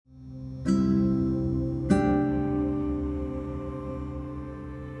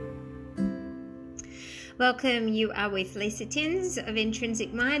Welcome, you are with Lisa Tins of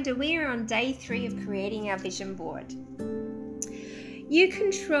Intrinsic Mind, and we are on day 3 of creating our vision board. You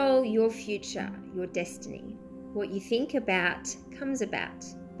control your future, your destiny. What you think about comes about.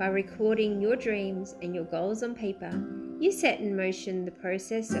 By recording your dreams and your goals on paper, you set in motion the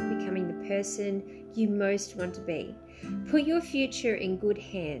process of becoming the person you most want to be. Put your future in good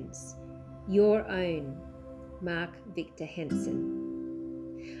hands, your own. Mark Victor Hansen.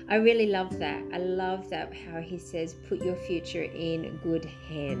 I really love that. I love that how he says put your future in good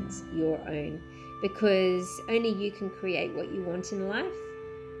hands, your own, because only you can create what you want in life.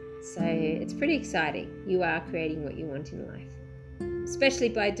 So it's pretty exciting. You are creating what you want in life, especially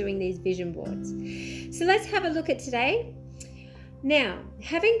by doing these vision boards. So let's have a look at today. Now,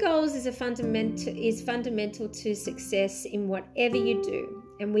 having goals is fundamental to success in whatever you do,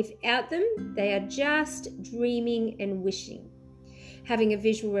 and without them, they are just dreaming and wishing. Having a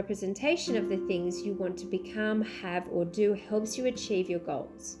visual representation of the things you want to become, have, or do helps you achieve your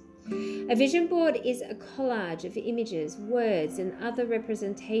goals. A vision board is a collage of images, words, and other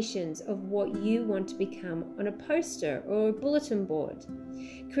representations of what you want to become on a poster or a bulletin board.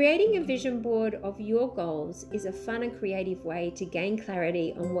 Creating a vision board of your goals is a fun and creative way to gain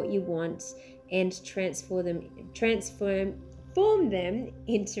clarity on what you want and transform them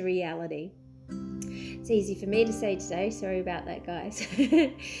into reality. It's easy for me to say today. Sorry about that, guys.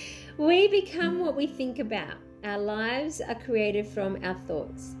 We become what we think about. Our lives are created from our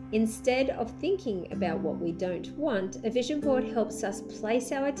thoughts. Instead of thinking about what we don't want, a vision board helps us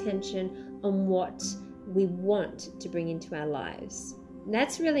place our attention on what we want to bring into our lives. And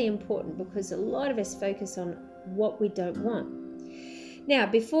that's really important because a lot of us focus on what we don't want. Now,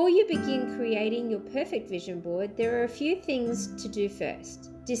 before you begin creating your perfect vision board, there are a few things to do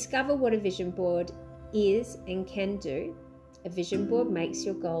first. Discover what a vision board is and can do. A vision board makes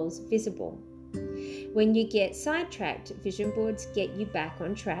your goals visible. When you get sidetracked, vision boards get you back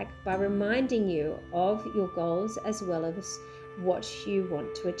on track by reminding you of your goals as well as what you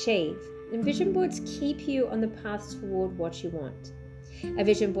want to achieve. And vision boards keep you on the path toward what you want. A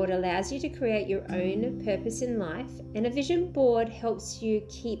vision board allows you to create your own purpose in life, and a vision board helps you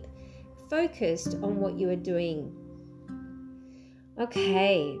keep focused on what you are doing.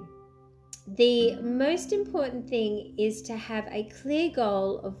 Okay. The most important thing is to have a clear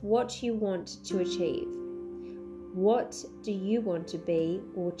goal of what you want to achieve. What do you want to be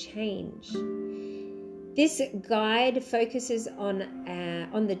or change? This guide focuses on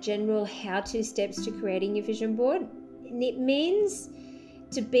the general how-to steps to creating your vision board. And it means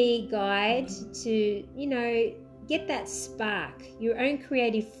to be a guide to, get that spark, your own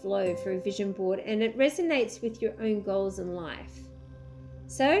creative flow for a vision board, and it resonates with your own goals in life.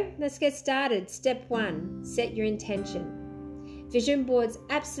 So let's get started. Step 1, set your intention. Vision boards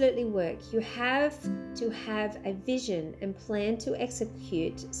absolutely work. You have to have a vision and plan to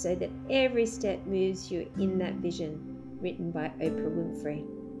execute so that every step moves you in that vision, written by Oprah Winfrey.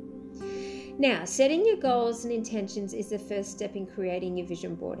 Now, setting your goals and intentions is the first step in creating your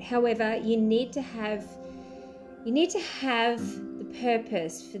vision board. However, you need to have the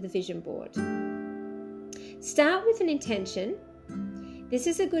purpose for the vision board. Start with an intention. This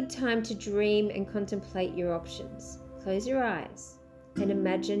is a good time to dream and contemplate your options. Close your eyes and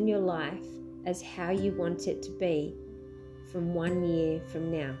imagine your life as how you want it to be from 1 year from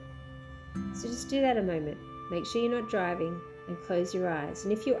now. So just do that a moment. Make sure you're not driving and close your eyes.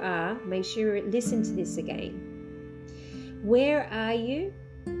 And if you are, make sure you listen to this again. Where are you?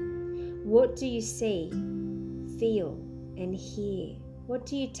 What do you see, feel, and hear? What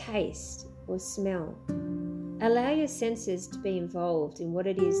do you taste or smell? Allow your senses to be involved in what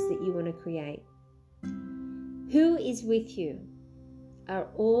it is that you want to create. Who is with you? Are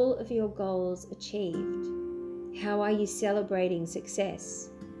all of your goals achieved? How are you celebrating success?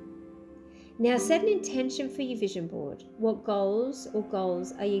 Now set an intention for your vision board. What goals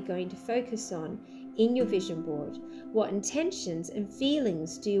are you going to focus on in your vision board? What intentions and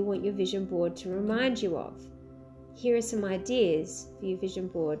feelings do you want your vision board to remind you of? Here are some ideas for your vision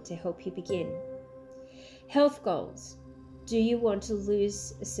board to help you begin. Health goals. Do you want to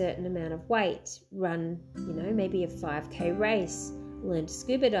lose a certain amount of weight? Run, maybe a 5K race, learn to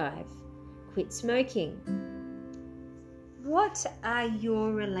scuba dive, quit smoking. What are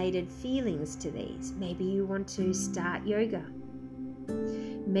your related feelings to these? Maybe you want to start yoga.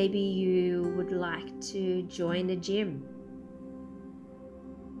 Maybe you would like to join a gym.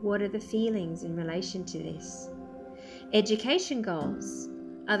 What are the feelings in relation to this? Education goals.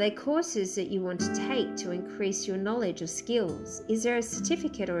 Are there courses that you want to take to increase your knowledge or skills? Is there a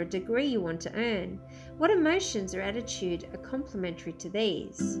certificate or a degree you want to earn? What emotions or attitude are complementary to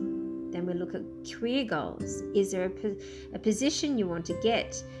these? Then we look at career goals. Is there a position you want to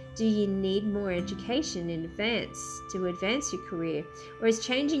get? Do you need more education in advance to advance your career? Or is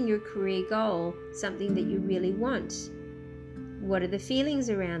changing your career goal something that you really want? What are the feelings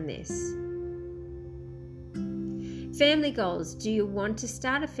around this? Family goals. Do you want to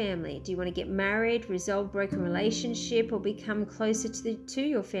start a family? Do you want to get married, resolve broken relationship, or become closer to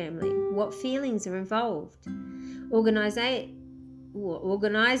your family? What feelings are involved? Organizing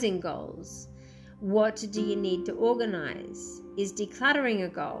goals. What do you need to organize? Is decluttering a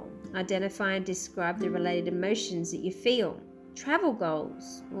goal? Identify and describe the related emotions that you feel. Travel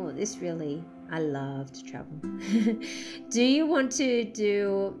goals. I love to travel. Do you want to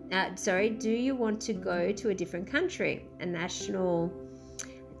go to a different country, a national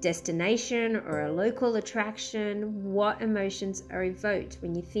destination or a local attraction? What emotions are evoked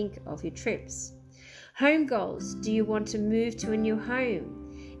when you think of your trips? Home goals. Do you want to move to a new home?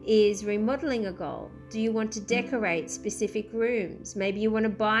 Is remodeling a goal? Do you want to decorate specific rooms? Maybe you want to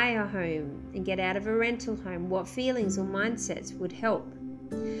buy a home and get out of a rental home. What feelings or mindsets would help?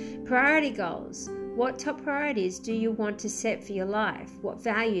 Priority goals. What top priorities do you want to set for your life? What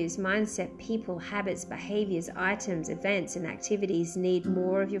values, mindset, people, habits, behaviors, items, events, and activities need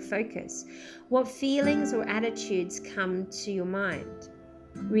more of your focus? What feelings or attitudes come to your mind?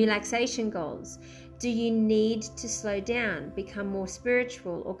 Relaxation goals. Do you need to slow down, become more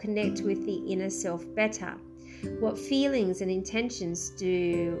spiritual, or connect with the inner self better? What feelings and intentions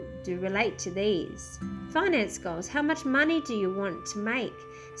do relate to these? Finance goals. How much money do you want to make,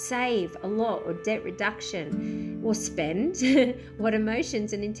 save, a lot, or debt reduction, or spend? What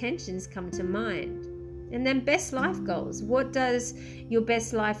emotions and intentions come to mind? And then best life goals. What does your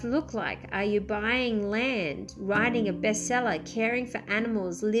best life look like? Are you buying land, writing a bestseller, caring for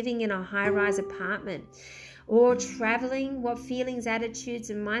animals, living in a high-rise apartment, or traveling? What feelings, attitudes,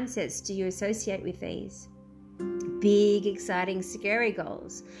 and mindsets do you associate with these? Big, exciting, scary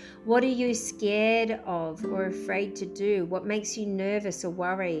goals. What are you scared of or afraid to do? What makes you nervous or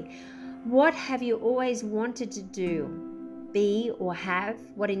worry? What have you always wanted to do, be, or have?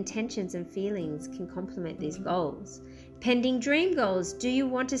 What intentions and feelings can complement these goals? Pending dream goals. Do you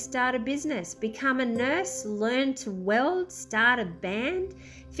want to start a business, become a nurse, learn to weld, start a band,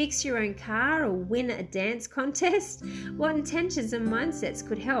 fix your own car, or win a dance contest? What intentions and mindsets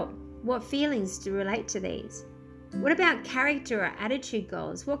could help? What feelings do relate to these? What about character or attitude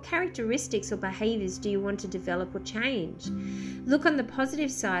goals? What characteristics or behaviors do you want to develop or change? Look on the positive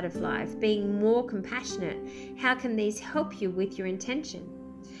side of life, being more compassionate. How can these help you with your intention?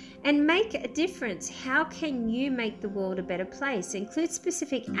 And make a difference. How can you make the world a better place? Include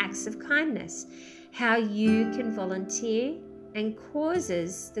specific acts of kindness. How you can volunteer and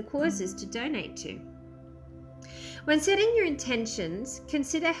the causes to donate to. When setting your intentions,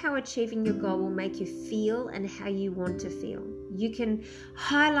 consider how achieving your goal will make you feel and how you want to feel. You can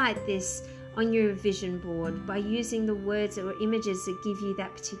highlight this on your vision board by using the words or images that give you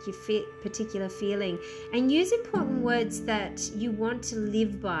that particular feeling, and use important words that you want to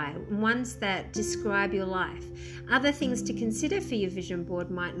live by, ones that describe your life. Other things to consider for your vision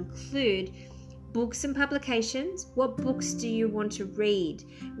board might include books and publications. What books do you want to read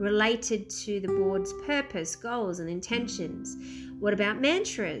related to the board's purpose, goals, and intentions? What about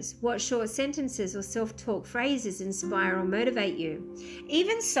mantras? What short sentences or self-talk phrases inspire or motivate you?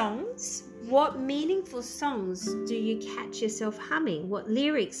 Even songs. What meaningful songs do you catch yourself humming? What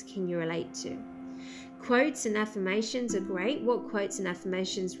lyrics can you relate to? Quotes and affirmations are great. What quotes and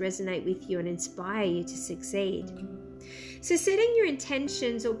affirmations resonate with you and inspire you to succeed? So setting your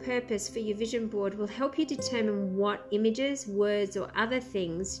intentions or purpose for your vision board will help you determine what images, words, or other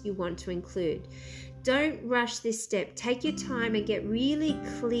things you want to include. Don't rush this step. Take your time and get really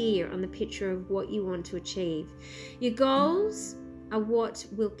clear on the picture of what you want to achieve. Your goals are what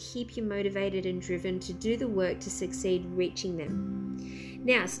will keep you motivated and driven to do the work to succeed reaching them.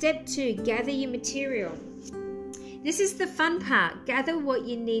 Now, step 2, gather your material. This is the fun part. Gather what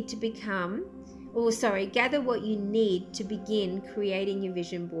you need to begin creating your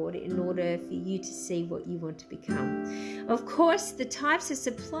vision board in order for you to see what you want to become. Of course, the types of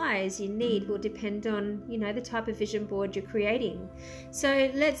supplies you need will depend on, the type of vision board you're creating.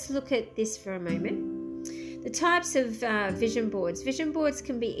 So let's look at this for a moment. The types of vision boards. Vision boards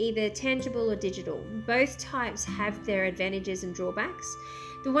can be either tangible or digital. Both types have their advantages and drawbacks.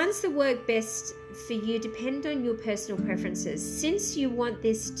 The ones that work best for you depend on your personal preferences. Since you want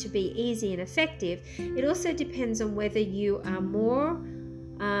this to be easy and effective, it also depends on whether you are more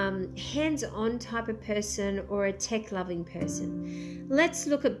hands-on type of person or a tech-loving person. Let's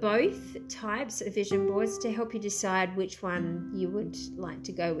look at both types of vision boards to help you decide which one you would like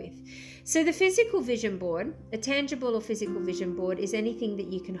to go with. So the physical vision board, a tangible or physical vision board, is anything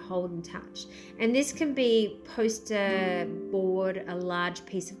that you can hold and touch. And this can be poster board, a large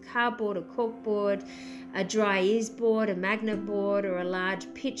piece of cardboard, a cork board, a dry ease board, a magnet board, or a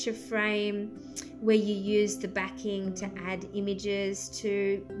large picture frame where you use the backing to add images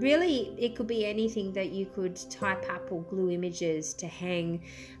to. Really, it could be anything that you could type up or glue images to hang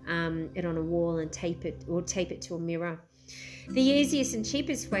it on a wall and tape it to a mirror. The easiest and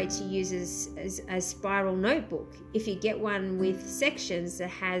cheapest way to use is a spiral notebook. If you get one with sections that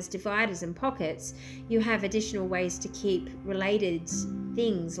has dividers and pockets, you have additional ways to keep related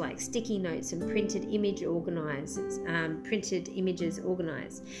things like sticky notes and printed images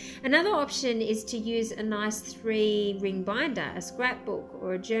organized. Another option is to use a nice 3-ring binder, a scrapbook,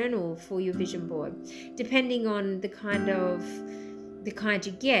 or a journal for your vision board. Depending on the kind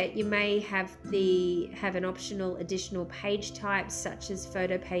you get, you may have an optional additional page types such as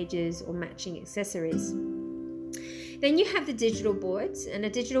photo pages or matching accessories. Then you have the digital boards, and a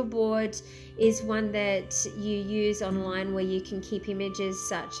digital board is one that you use online where you can keep images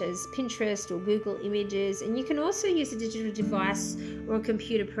such as Pinterest or Google Images, and you can also use a digital device or a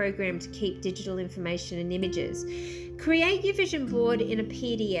computer program to keep digital information and images. Create your vision board in a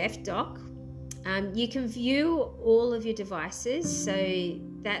PDF doc. You can view all of your devices, so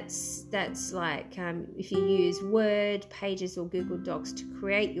that's like if you use Word, Pages, or Google Docs to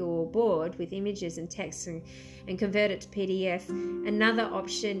create your board with images and text and convert it to PDF. Another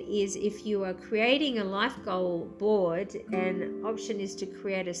option is if you are creating a life goal board, an option is to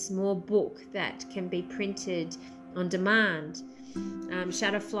create a small book that can be printed on demand.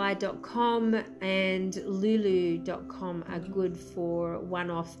 Shutterfly.com and Lulu.com are good for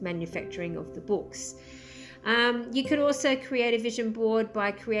one-off manufacturing of the books. You could also create a vision board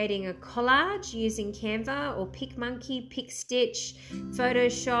by creating a collage using Canva or PicMonkey, PicStitch,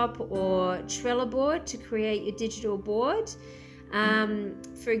 Photoshop, or Trello board to create your digital board.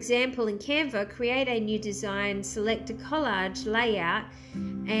 For example, in Canva, create a new design, select a collage layout,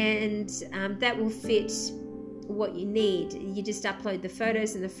 and that will fit what you need. You just upload the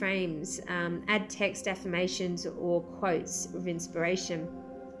photos and the frames, add text, affirmations, or quotes of inspiration.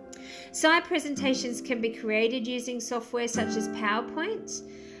 Side presentations can be created using software such as PowerPoint.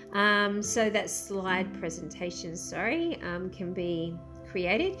 So that slide presentations, can be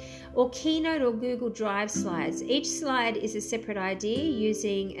created, or Keynote or Google Drive slides. Each slide is a separate idea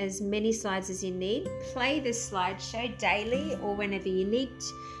using as many slides as you need. Play the slideshow daily or whenever you need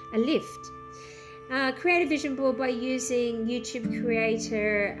a lift. Create a vision board by using YouTube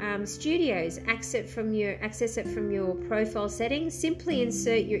Creator Studios. Access it from your profile settings. Simply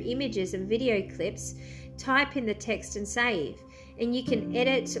insert your images and video clips, type in the text and save. And you can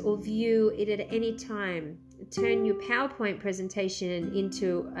edit or view it at any time. Turn your PowerPoint presentation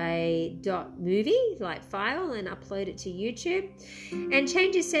into a .movie like file and upload it to YouTube. And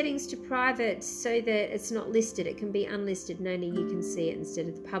change your settings to private so that it's not listed. It can be unlisted and only you can see it instead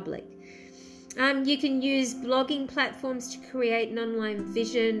of the public. You can use blogging platforms to create an online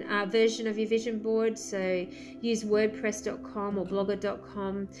version of your vision board. So use WordPress.com or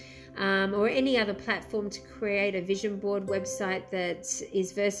Blogger.com or any other platform to create a vision board website that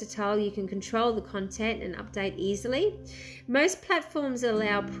is versatile. You can control the content and update easily. Most platforms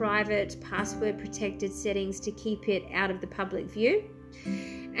allow private, password-protected settings to keep it out of the public view.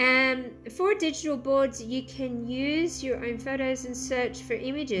 For digital boards, you can use your own photos and search for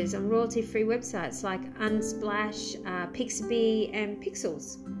images on royalty-free websites like Unsplash, Pixabay, and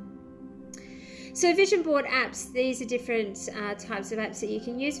Pixels. So vision board apps, these are different types of apps that you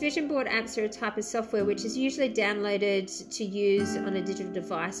can use. Vision board apps are a type of software which is usually downloaded to use on a digital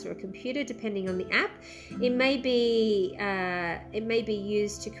device or a computer, depending on the app. It may be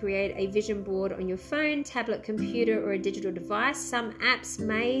used to create a vision board on your phone, tablet, computer, or a digital device. Some apps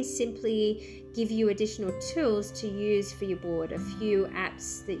may simply give you additional tools to use for your board. A few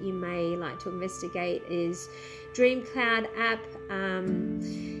apps that you may like to investigate is DreamCloud app.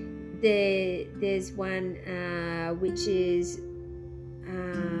 There's one which is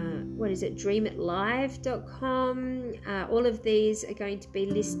dreamitlive.com. All of these are going to be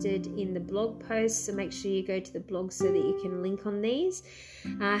listed in the blog post, so make sure you go to the blog so that you can link on these.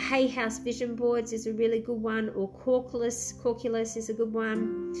 Hay House Vision Boards is a really good one, or Corculus is a good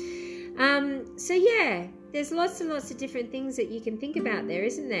one. So yeah, there's lots and lots of different things that you can think about there,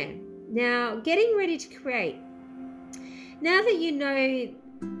 isn't there? Now, getting ready to create. Now that you know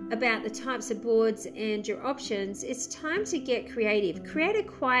about the types of boards and your options, it's time to get creative. Create a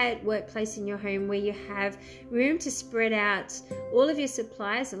quiet workplace in your home where you have room to spread out all of your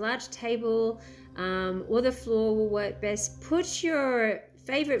supplies. A large table or the floor will work best. Put your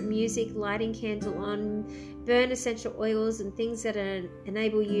favorite music, lighting candle on, burn essential oils and things that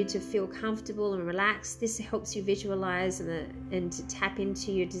enable you to feel comfortable and relaxed. This helps you visualize and to tap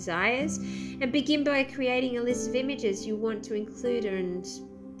into your desires. And begin by creating a list of images you want to include and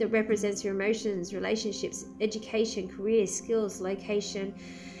that represents your emotions, relationships, education, career, skills, location,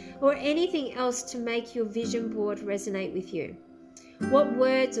 or anything else to make your vision board resonate with you. What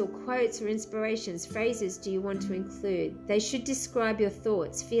words or quotes or inspirations, phrases do you want to include? They should describe your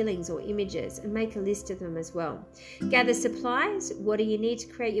thoughts, feelings, or images, and make a list of them as well. Gather supplies. What do you need to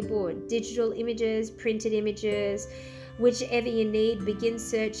create your board? Digital images, printed images, whichever you need. Begin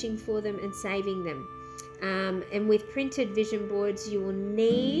searching for them and saving them. And with printed vision boards, you will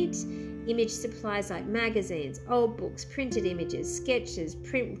need image supplies like magazines, old books, printed images, sketches,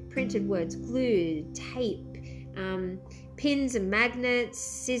 printed words, glue, tape, pins and magnets,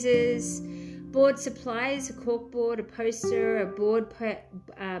 scissors, board supplies, a corkboard, a poster, a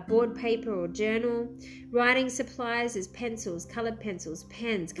board paper or journal. Writing supplies as pencils, coloured pencils,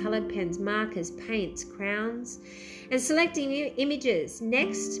 pens, coloured pens, markers, paints, crowns. And selecting images.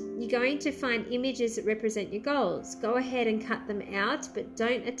 Next, you're going to find images that represent your goals. Go ahead and cut them out, but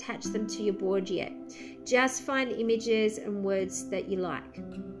don't attach them to your board yet. Just find images and words that you like.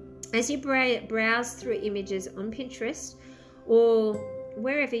 As you browse through images on Pinterest or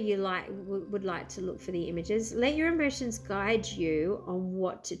wherever you would like to look for the images, let your emotions guide you on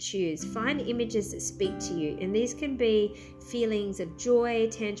what to choose. Find images that speak to you, and these can be feelings of joy,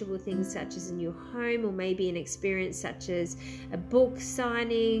 tangible things such as a new home, or maybe an experience such as a book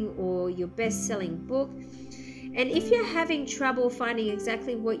signing or your best-selling book. And if you're having trouble finding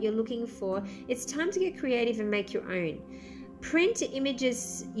exactly what you're looking for, it's time to get creative and make your own. Print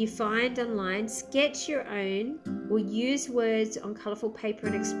images you find online, sketch your own, or use words on colourful paper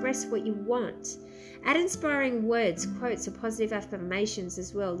and express what you want. Add inspiring words, quotes, or positive affirmations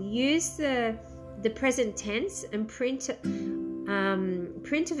as well. Use the present tense and print of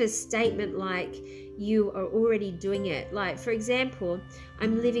a statement like you are already doing it. Like, for example,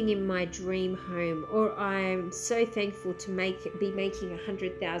 I'm living in my dream home, or I'm so thankful to be making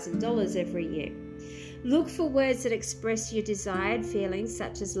 $100,000 every year. Look for words that express your desired feelings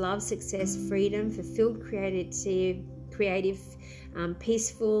such as love, success, freedom, fulfilled,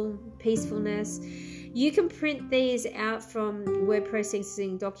 peacefulness. You can print these out from word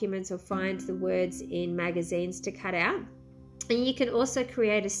processing documents or find the words in magazines to cut out. And you can also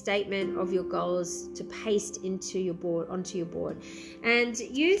create a statement of your goals to paste onto your board. And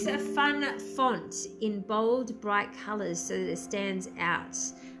use a fun font in bold, bright colors so that it stands out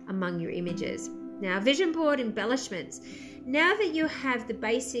among your images. Now, vision board embellishments. Now that you have the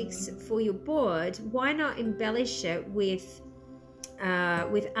basics for your board, why not embellish it with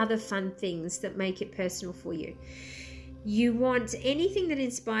other fun things that make it personal for you? You want anything that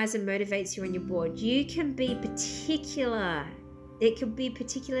inspires and motivates you on your board. You can be particular. It could be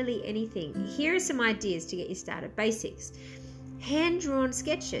particularly anything. Here are some ideas to get you started. Basics. Hand-drawn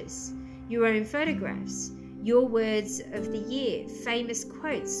sketches, your own photographs, your words of the year, famous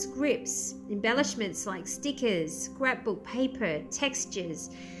quotes, scripts, embellishments like stickers, scrapbook paper,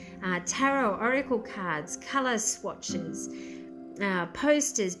 textures, tarot, oracle cards, color swatches,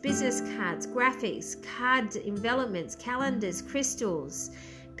 posters, business cards, graphics, card envelopments, calendars, crystals,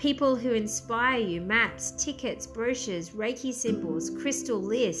 people who inspire you, maps, tickets, brochures, Reiki symbols, crystal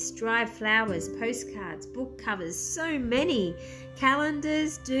lists, dried flowers, postcards, book covers, so many,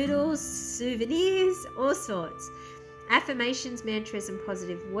 calendars, doodles, souvenirs, all sorts. Affirmations, mantras, and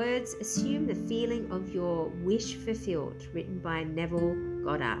positive words. Assume the feeling of your wish fulfilled, written by Neville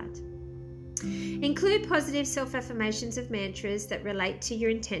Goddard. Include positive self-affirmations of mantras that relate to your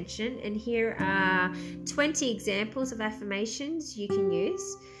intention, and here are 20 examples of affirmations you can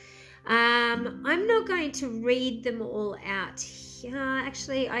use. I'm not going to read them all out.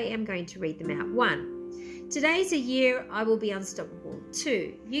 Actually, I am going to read them out. 1. Today's a year I will be unstoppable.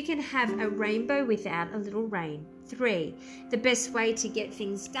 2. You can have a rainbow without a little rain. 3. The best way to get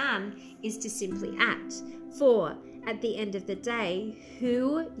things done is to simply act. 4. At the end of the day,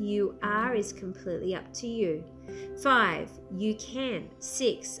 who you are is completely up to you. 5. You can.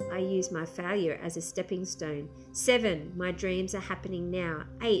 6. I use my failure as a stepping stone. 7. My dreams are happening now.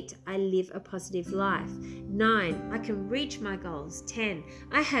 8. I live a positive life. 9. I can reach my goals. 10.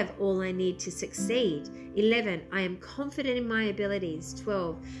 I have all I need to succeed. 11. I am confident in my abilities.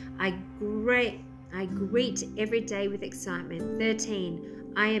 12. I greet every day with excitement. 13.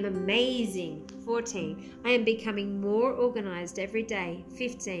 I am amazing. 14. I am becoming more organized every day.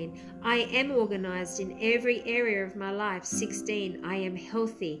 15. I am organized in every area of my life. 16. I am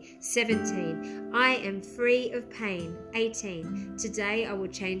healthy. 17. I am free of pain. 18. Today I will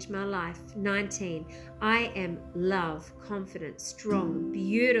change my life. 19. I am love, confident, strong,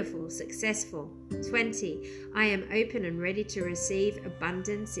 beautiful, successful. 20. I am open and ready to receive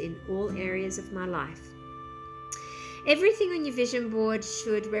abundance in all areas of my life. Everything on your vision board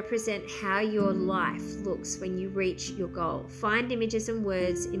should represent how your life looks when you reach your goal. Find images and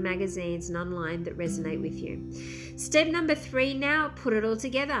words in magazines and online that resonate with you. Step number 3 now, put it all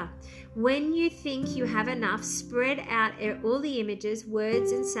together. When you think you have enough, spread out all the images,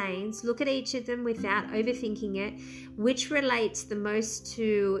 words and sayings. Look at each of them without overthinking it. Which relates the most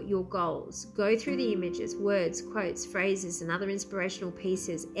to your goals? Go through the images, words, quotes, phrases, and other inspirational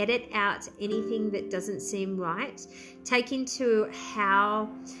pieces. Edit out anything that doesn't seem right. Tap into how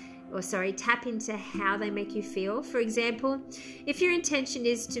they make you feel. For example, if your intention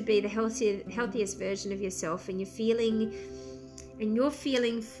is to be the healthiest version of yourself and your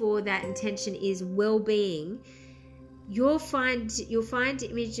feeling for that intention is well-being, you'll find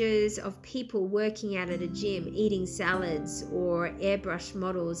images of people working out at a gym, eating salads or airbrush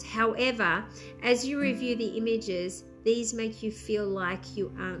models. However, as you review the images, these make you feel like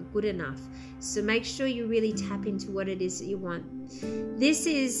you aren't good enough. So make sure you really tap into what it is that you want. This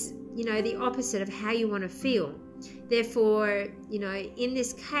is, the opposite of how you want to feel. Therefore, in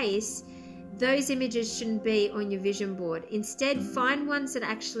this case, those images shouldn't be on your vision board. Instead, find ones that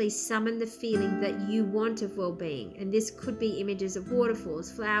actually summon the feeling that you want of well-being. And this could be images of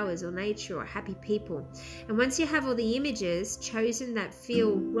waterfalls, flowers, or nature, or happy people. And once you have all the images chosen that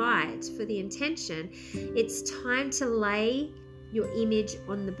feel right for the intention, it's time to lay your image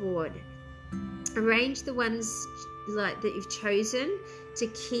on the board. Arrange the ones that you've chosen to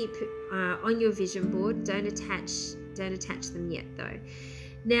keep on your vision board. Don't attach them yet, though.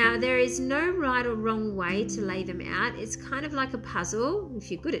 Now, there is no right or wrong way to lay them out. It's kind of like a puzzle. If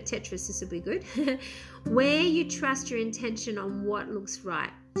you're good at Tetris, this will be good. Where you trust your intention on what looks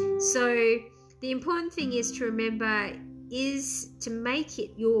right. So the important thing is to remember is to make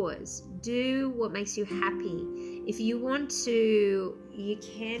it yours. Do what makes you happy. If you want to, you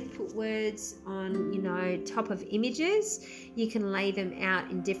can put words on, top of images. You can lay them out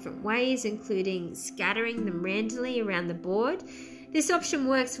in different ways, including scattering them randomly around the board. This option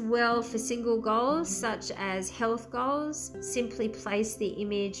works well for single goals, such as health goals. Simply place the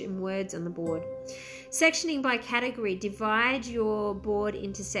image and words on the board. Sectioning by category. Divide your board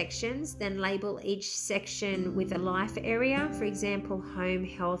into sections, then label each section with a life area. For example, home,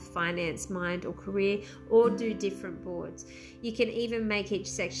 health, finance, mind, or career, or do different boards. You can even make each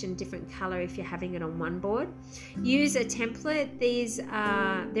section different color if you're having it on one board. Use a template.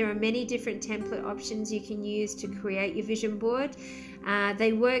 There are many different template options you can use to create your vision board.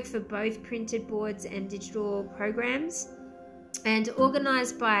 They work for both printed boards and digital programs. And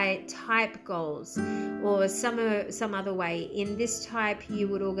organize by type goals or some other way. In this type, you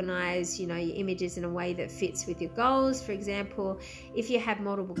would organize, your images in a way that fits with your goals. For example, if you have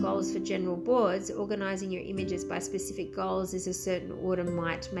multiple goals for general boards, organizing your images by specific goals is a certain order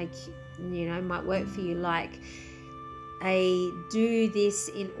might work for you, like a do this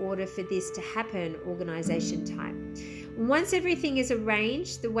in order for this to happen magazine type. Once everything is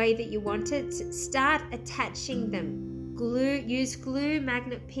arranged the way that you want it, start attaching them. Use glue,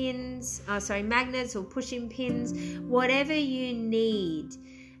 magnets or pushing pins, whatever you need.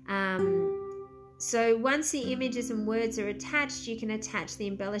 So once the images and words are attached, you can attach the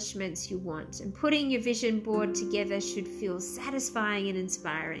embellishments you want. And putting your vision board together should feel satisfying and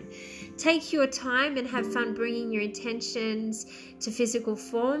inspiring. Take your time and have fun bringing your intentions to physical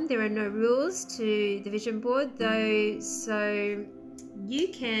form. There are no rules to the vision board, though, so you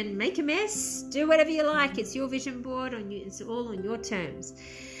can make a mess, do whatever you like. It's your vision board, it's all on your terms.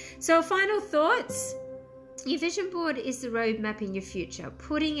 So final thoughts. Your vision board is the roadmap in your future.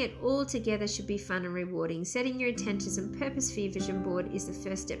 Putting it all together should be fun and rewarding. Setting your intentions and purpose for your vision board is the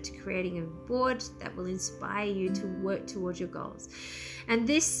first step to creating a board that will inspire you to work towards your goals. And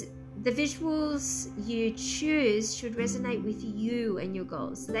the visuals you choose should resonate with you and your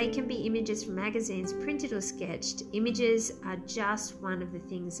goals. They can be images from magazines, printed or sketched. Images are just one of the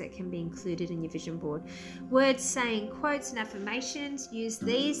things that can be included in your vision board. Words, saying, quotes and affirmations, use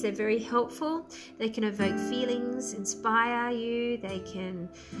these. They're very helpful. They can evoke feelings, inspire you. They can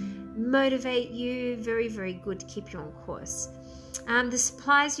motivate you. Very, very good to keep you on course. The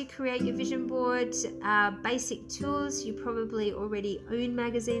supplies you create your vision board are basic tools. You probably already own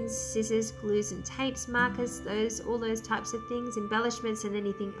magazines, scissors, glues and tapes, markers, all those types of things, embellishments and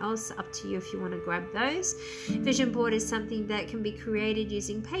anything else, up to you if you want to grab those. Vision board is something that can be created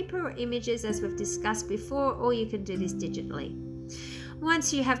using paper or images, as we've discussed before, or you can do this digitally.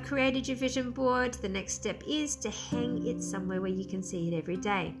 Once you have created your vision board, the next step is to hang it somewhere where you can see it every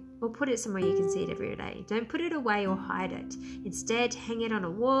day, or put it somewhere you can see it every day. Don't put it away or hide it. Instead, hang it on a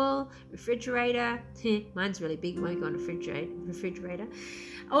wall, refrigerator. Mine's really big, won't go on a refrigerator.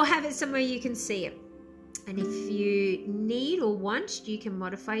 Or have it somewhere you can see it. And if you need or want, you can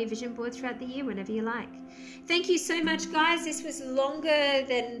modify your vision board throughout the year whenever you like. Thank you so much, guys. This was longer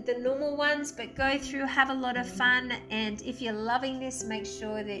than the normal ones, but go through, have a lot of fun. And if you're loving this, make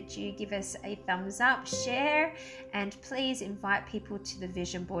sure that you give us a thumbs up, share, and please invite people to the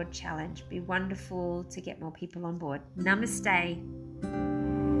Vision Board Challenge. It'd be wonderful to get more people on board. Namaste.